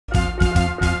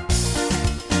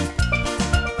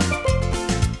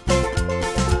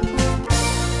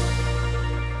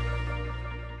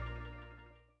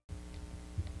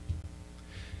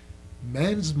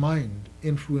man's mind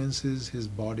influences his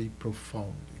body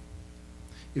profoundly.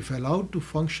 If allowed to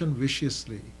function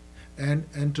viciously and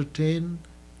entertain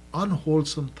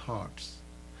unwholesome thoughts,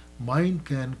 mind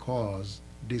can cause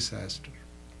disaster.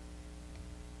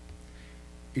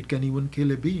 It can even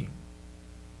kill a being,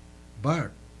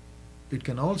 but it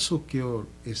can also cure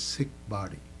a sick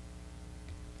body.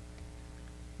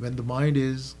 When the mind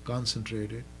is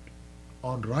concentrated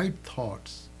on right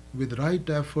thoughts with right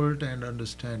effort and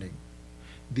understanding,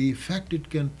 the effect it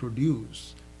can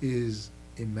produce is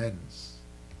immense.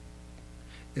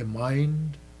 A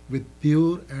mind with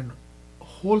pure and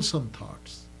wholesome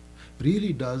thoughts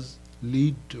really does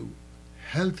lead to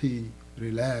healthy,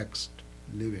 relaxed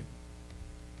living.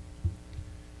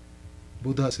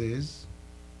 Buddha says,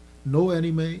 no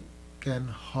enemy can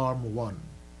harm one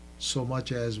so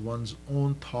much as one's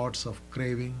own thoughts of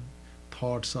craving,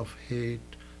 thoughts of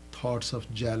hate, thoughts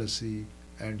of jealousy,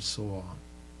 and so on.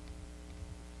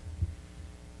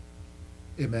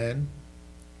 A man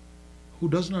who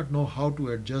does not know how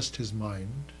to adjust his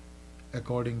mind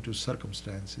according to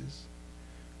circumstances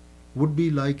would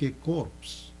be like a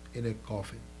corpse in a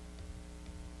coffin.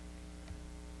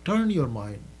 Turn your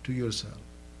mind to yourself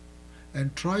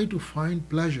and try to find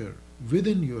pleasure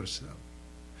within yourself,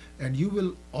 and you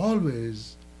will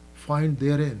always find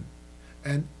therein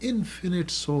an infinite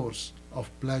source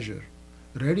of pleasure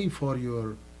ready for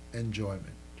your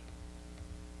enjoyment.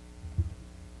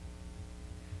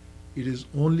 It is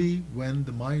only when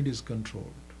the mind is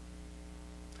controlled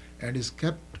and is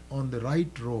kept on the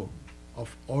right road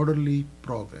of orderly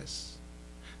progress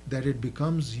that it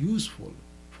becomes useful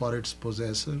for its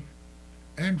possessor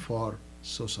and for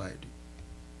society.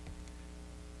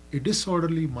 A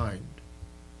disorderly mind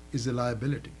is a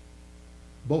liability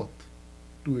both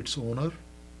to its owner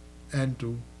and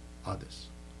to others.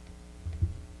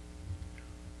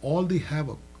 All the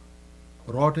havoc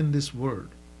wrought in this world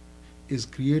is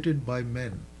created by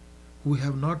men who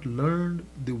have not learned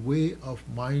the way of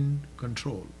mind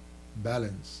control,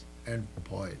 balance, and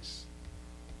poise.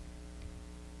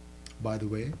 By the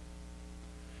way,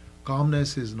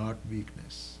 calmness is not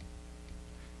weakness.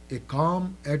 A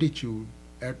calm attitude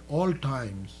at all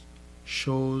times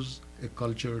shows a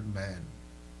cultured man.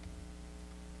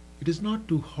 It is not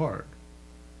too hard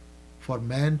for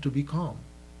man to be calm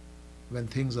when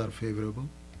things are favorable,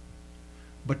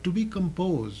 but to be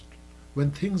composed when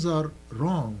things are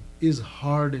wrong is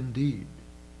hard indeed.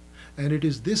 And it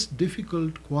is this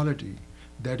difficult quality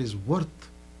that is worth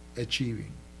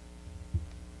achieving.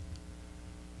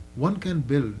 One can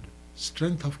build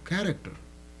strength of character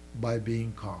by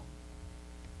being calm.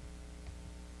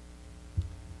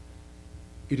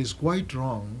 It is quite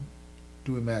wrong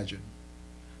to imagine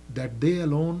that they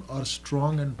alone are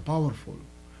strong and powerful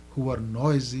who are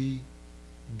noisy,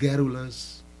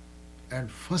 garrulous, and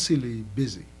fussily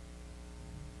busy.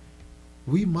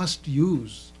 We must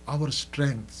use our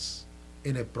strengths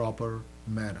in a proper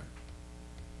manner.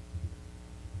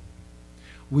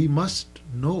 We must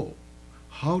know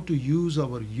how to use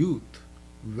our youth,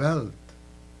 wealth,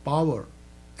 power,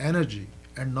 energy,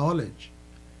 and knowledge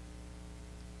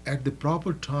at the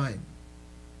proper time,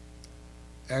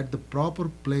 at the proper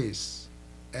place,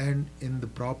 and in the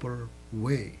proper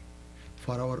way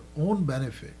for our own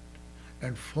benefit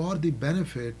and for the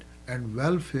benefit and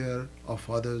welfare of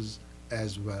others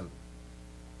as well.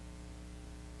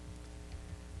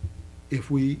 If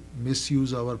we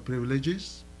misuse our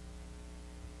privileges,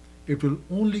 it will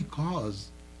only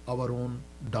cause our own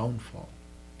downfall.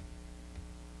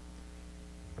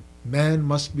 Man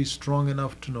must be strong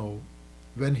enough to know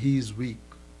when he is weak,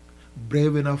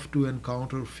 brave enough to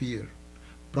encounter fear,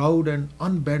 proud and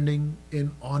unbending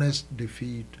in honest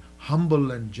defeat,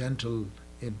 humble and gentle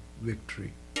in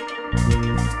victory.